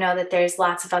I know that there's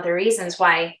lots of other reasons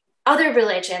why other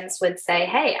religions would say,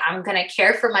 hey, I'm going to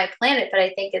care for my planet. But I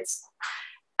think it's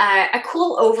a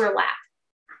cool overlap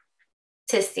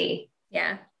to see.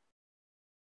 Yeah.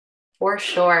 For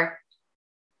sure.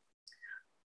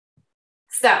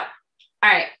 So, all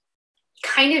right.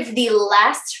 Kind of the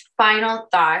last final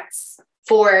thoughts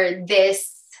for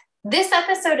this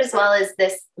episode, as well as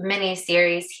this mini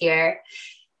series here,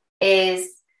 is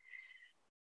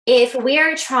if we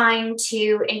are trying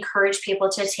to encourage people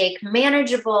to take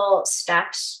manageable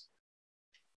steps,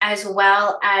 as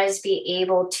well as be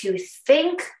able to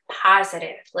think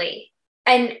positively,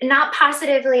 and not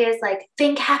positively as like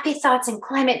think happy thoughts and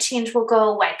climate change will go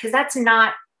away, because that's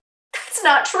not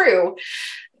true.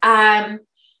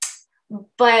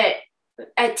 But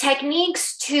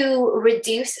techniques to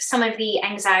reduce some of the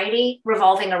anxiety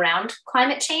revolving around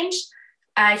climate change,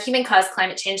 human-caused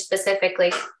climate change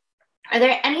specifically. Are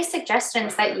there any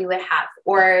suggestions that you would have,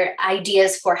 or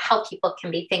ideas for how people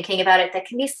can be thinking about it that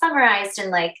can be summarized in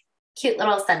like cute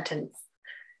little sentence?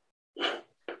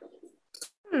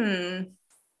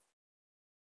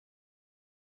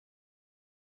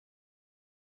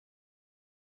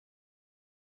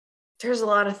 There's a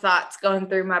lot of thoughts going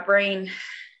through my brain.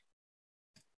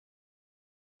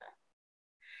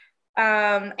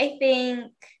 I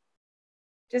think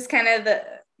just kind of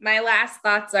my last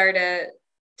thoughts are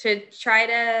to try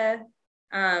to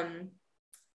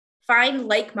find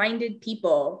like-minded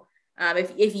people.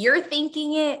 If you're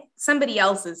thinking it, somebody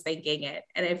else is thinking it.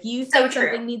 And if you think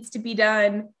something needs to be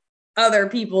done, other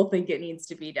people think it needs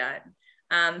to be done.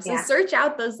 Search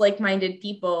out those like-minded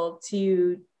people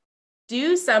to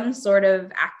do some sort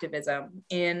of activism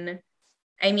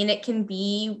it can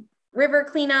be river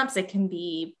cleanups, it can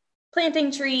be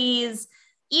planting trees,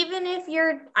 even if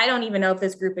I don't even know if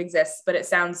this group exists, but it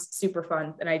sounds super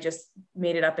fun and I just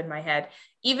made it up in my head.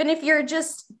 Even if you're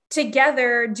just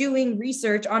together doing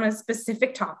research on a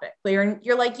specific topic,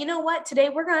 you're like, you know what, today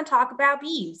we're going to talk about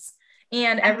bees.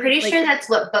 And I'm pretty sure that's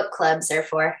what book clubs are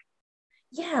for.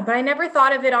 Yeah, but I never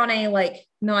thought of it on a like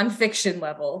nonfiction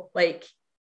level. Like,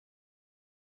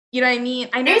 you know what I mean?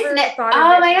 I never thought of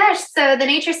it. Oh my gosh. So the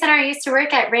nature center I used to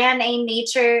work at ran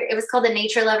it was called the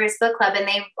Nature Lovers Book Club, and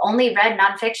they only read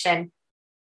nonfiction.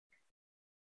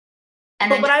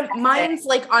 And mine's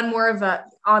like on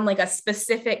a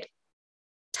specific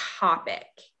topic.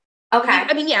 Okay.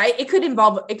 It could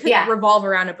revolve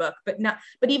around a book,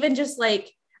 but even just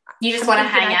like, you just want to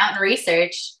hang out and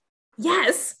research.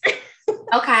 Yes.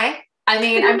 Okay.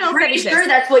 I'm pretty sure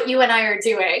that's what you and I are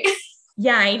doing.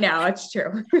 Yeah, I know. It's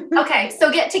true. Okay.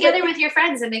 So get together with your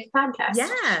friends and make a podcast.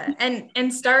 Yeah.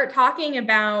 And start talking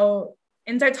about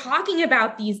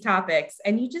these topics,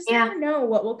 and you just never know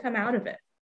what will come out of it.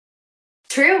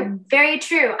 True. Very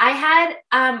true. I had,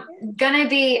 gonna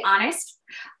be honest,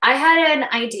 I had an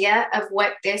idea of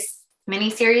what this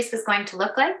mini series was going to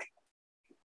look like.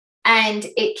 And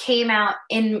it came out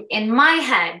in my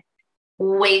head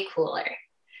way cooler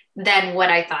than what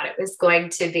I thought it was going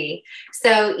to be.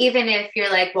 So even if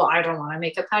you're like, well, I don't want to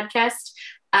make a podcast,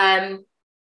 and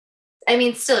I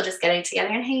mean, still just getting together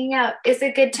and hanging out is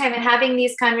a good time, and having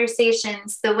these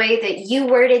conversations, the way that you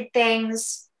worded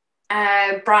things,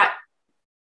 brought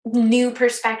new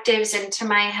perspectives into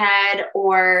my head,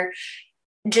 or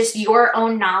just your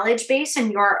own knowledge base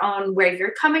and your own, where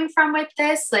you're coming from with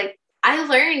this. Like, I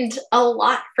learned a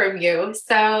lot from you.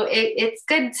 So it's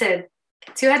good to,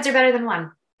 two heads are better than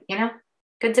one, you know,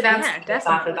 good to bounce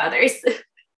off of others.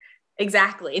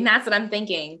 Exactly. And that's what I'm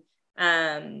thinking.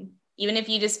 Even if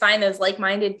you just find those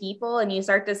like-minded people and you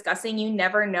start discussing, you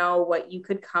never know what you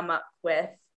could come up with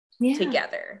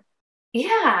together.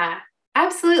 Yeah,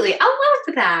 absolutely. I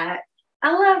love that.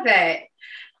 I love it.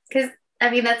 Because,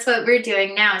 I mean, that's what we're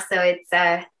doing now. So it's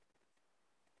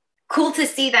cool to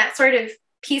see that sort of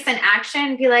piece in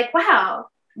action, be like, wow,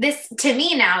 this to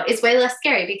me now is way less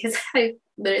scary because I'm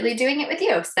literally doing it with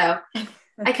you. So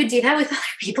I could do that with other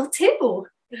people too.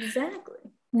 Exactly.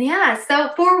 Yeah.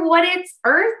 So for what it's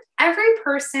Earth, every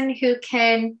person who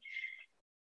can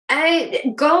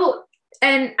go,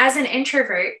 and as an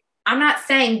introvert, I'm not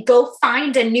saying go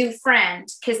find a new friend,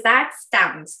 because that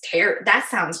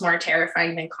sounds more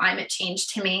terrifying than climate change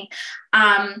to me.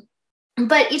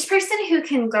 But each person who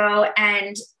can go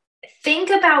and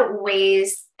think about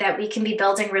ways that we can be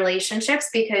building relationships,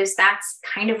 because that's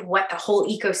kind of what the whole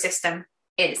ecosystem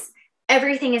is.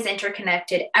 Everything is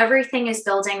interconnected. Everything is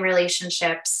building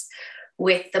relationships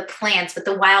with the plants, with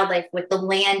the wildlife, with the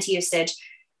land usage.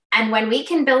 And when we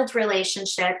can build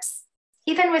relationships,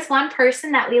 even with one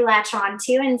person that we latch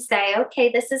onto and say,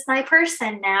 okay, this is my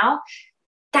person now,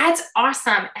 that's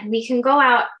awesome. And we can go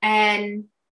out and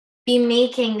be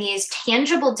making these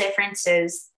tangible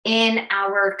differences in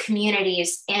our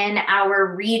communities, in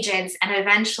our regions, and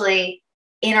eventually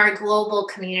in our global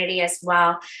community as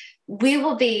well. We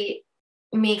will be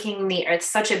making the Earth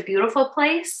such a beautiful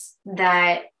place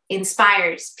that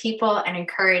inspires people and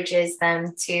encourages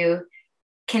them to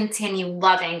continue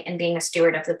loving and being a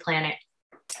steward of the planet.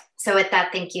 So with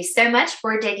that, thank you so much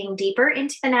for digging deeper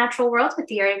into the natural world with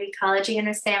the Art of Ecology and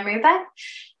with Sam Rebuck.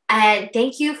 And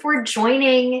thank you for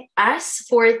joining us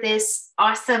for this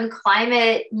awesome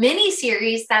climate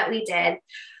mini-series that we did.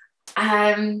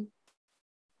 Sam,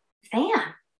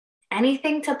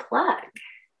 anything to plug?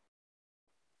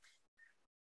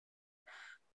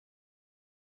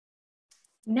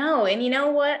 No, and you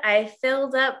know what? I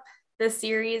filled up the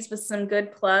series with some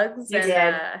good plugs. You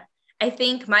did. I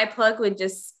think my plug would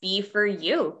just be for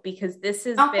you, because this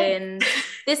has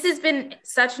been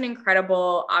such an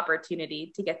incredible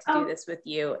opportunity to get to do this with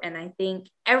you. And I think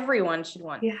everyone should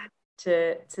want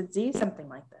to do something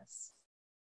like this.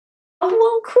 Oh,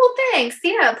 well, cool. Thanks.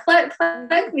 Yeah.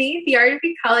 Plug me, the Art of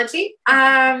Ecology.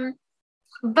 But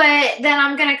then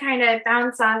I'm going to kind of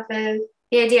bounce off of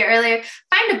the idea earlier.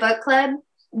 Find a book club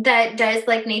that does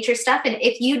like nature stuff. And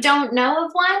if you don't know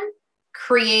of one,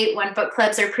 create one. Book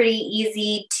clubs are pretty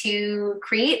easy to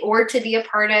create or to be a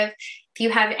part of. If you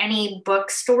have any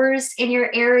bookstores in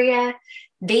your area,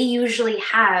 they usually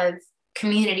have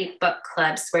community book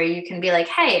clubs where you can be like,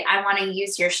 hey, I want to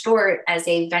use your store as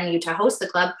a venue to host the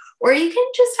club. Or you can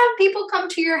just have people come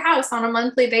to your house on a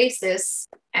monthly basis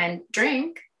and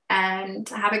drink and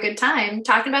have a good time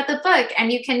talking about the book.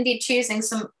 And you can be choosing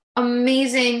some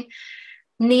amazing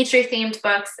nature themed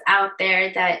books out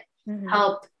there that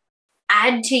help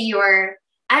add to your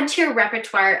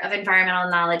repertoire of environmental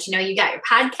knowledge. You know, you got your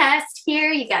podcast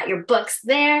here, you got your books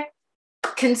there.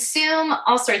 Consume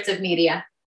all sorts of media.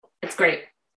 It's great.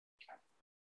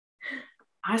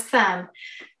 Awesome.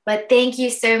 But thank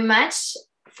you so much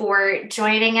for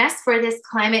joining us for this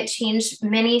climate change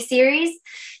mini series.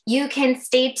 You can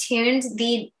stay tuned.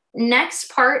 The next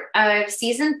part of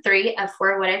season 3 of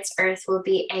For What It's Earth will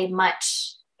be a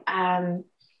much, I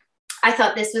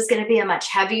thought this was going to be a much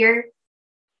heavier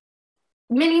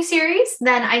mini series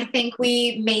than I think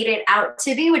we made it out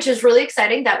to be, which is really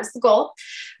exciting. That was the goal.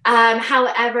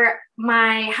 However,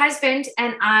 my husband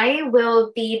and I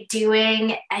will be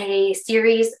doing a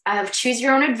series of choose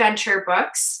your own adventure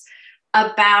books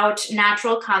about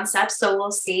natural concepts. So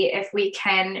we'll see if we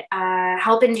can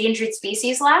help endangered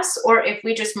species less, or if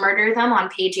we just murder them on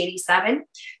page 87.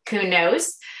 Who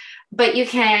knows? But you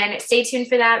can stay tuned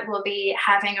for that. We'll be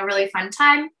having a really fun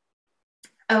time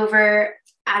over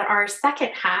at our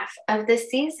second half of the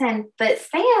season. But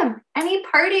Sam, any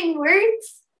parting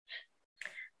words?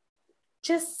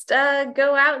 Just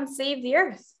go out and save the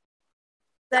Earth.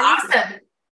 Awesome.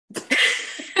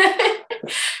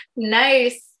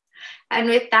 Nice. And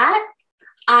with that,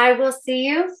 I will see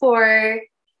you for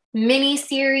mini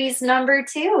series number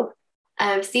 2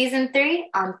 of season 3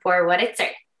 on For What It's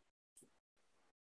Earth.